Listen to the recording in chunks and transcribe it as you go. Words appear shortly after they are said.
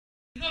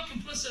not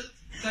complicit,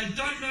 they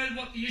don't know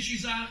what the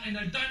issues are and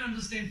they don't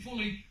understand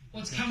fully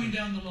what's coming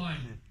down the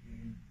line.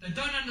 They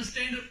don't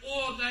understand it,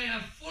 or they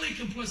are fully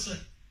complicit.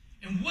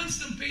 And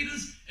Winston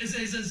Peters is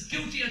as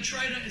guilty a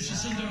traitor as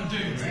Jacinda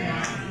Ardern.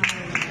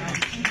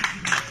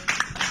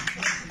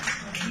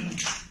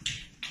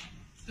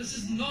 This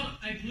is not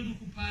a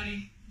political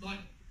party like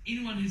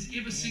anyone has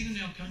ever seen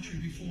in our country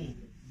before.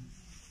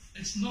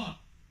 It's not.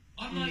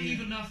 I'm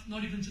naive enough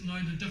not even to know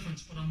the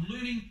difference, but I'm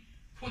learning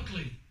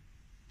quickly.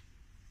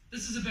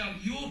 This is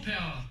about your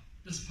power,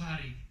 this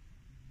party.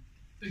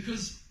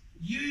 Because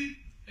you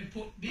have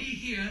put me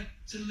here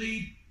to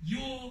lead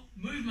your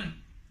movement.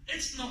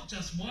 It's not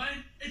just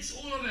mine, it's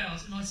all of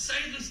ours. And I say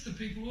this to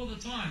people all the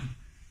time.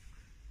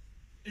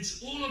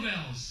 It's all of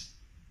ours.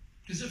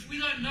 Because if we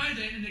don't know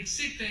that and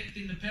accept that,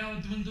 then the power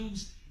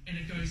dwindles and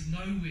it goes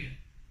nowhere.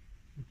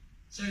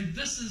 So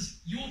this is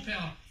your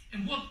power.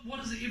 And what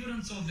is the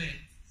evidence of that?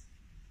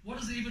 What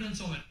is the evidence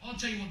of it? I'll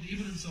tell you what the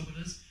evidence of it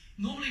is.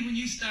 Normally when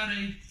you start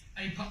a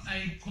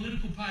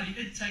political party,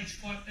 it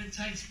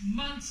takes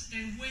months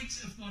and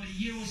weeks, if not a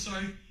year or so,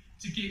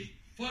 to get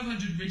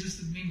 500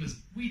 registered members.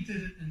 We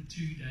did it in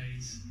 2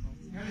 days.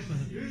 How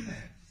did you do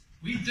that?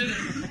 We did it.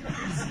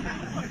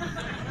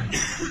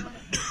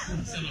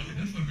 Sound like an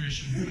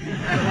infomercial.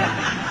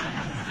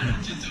 How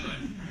did you do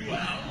it?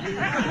 Wow.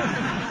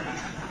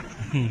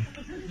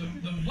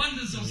 The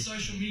wonders of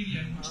social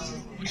media,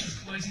 which is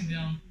closing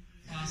down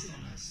fast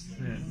on us.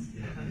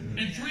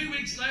 And 3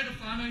 weeks later,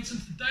 Whānau,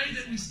 since the day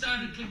that we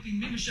started collecting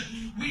membership,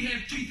 we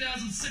have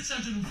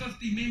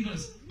 2,650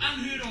 members,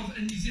 unheard of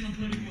in New Zealand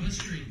political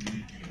history.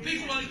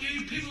 People like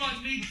you, people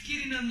like me,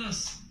 getting in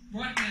this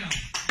right now.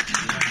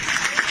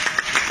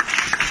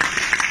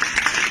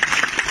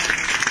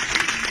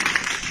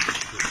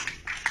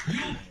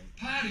 Your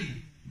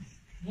party.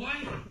 Why?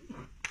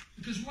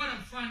 Because right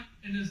up front,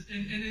 and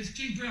there's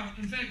Jen Brown.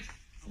 In fact,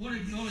 I want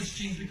to acknowledge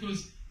Jen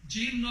because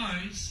Jen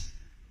knows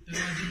that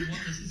I didn't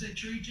want this. Is that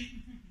true,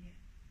 Jen?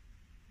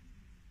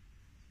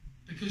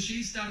 Because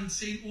she started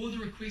seeing all the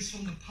requests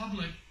from the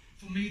public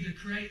for me to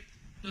create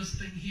this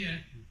thing here,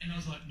 and I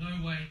was like,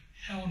 no way,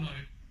 hell no.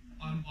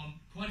 I'm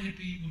quite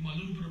happy with my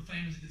little bit of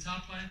fame as a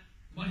guitar player,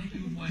 quite happy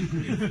with my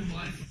beautiful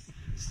life,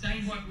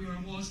 staying right where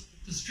I was,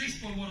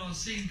 distressed by what I was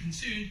seeing,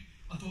 concerned.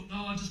 I thought,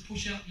 no, I'll just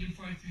push out the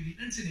info through the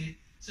internet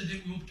so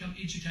that we all become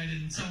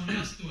educated and someone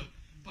else do it.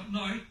 But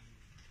no,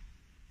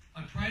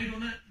 I prayed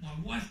on it, my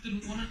wife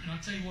didn't want it, and I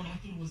tell you what, I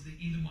thought it was the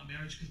end of my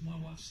marriage because my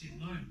wife said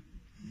no.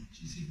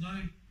 She said,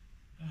 no,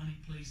 honey,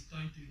 please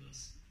don't do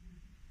this.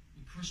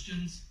 We're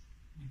Christians,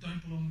 we don't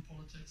belong in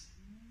politics,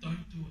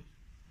 don't do it.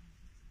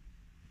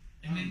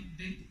 And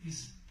then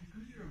yes.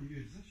 Because you're a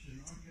musician,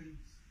 I can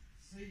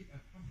see a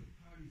public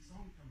party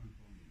song coming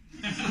from you.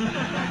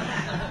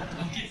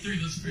 I'll get through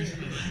this first,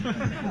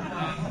 brother.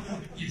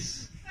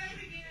 Yes.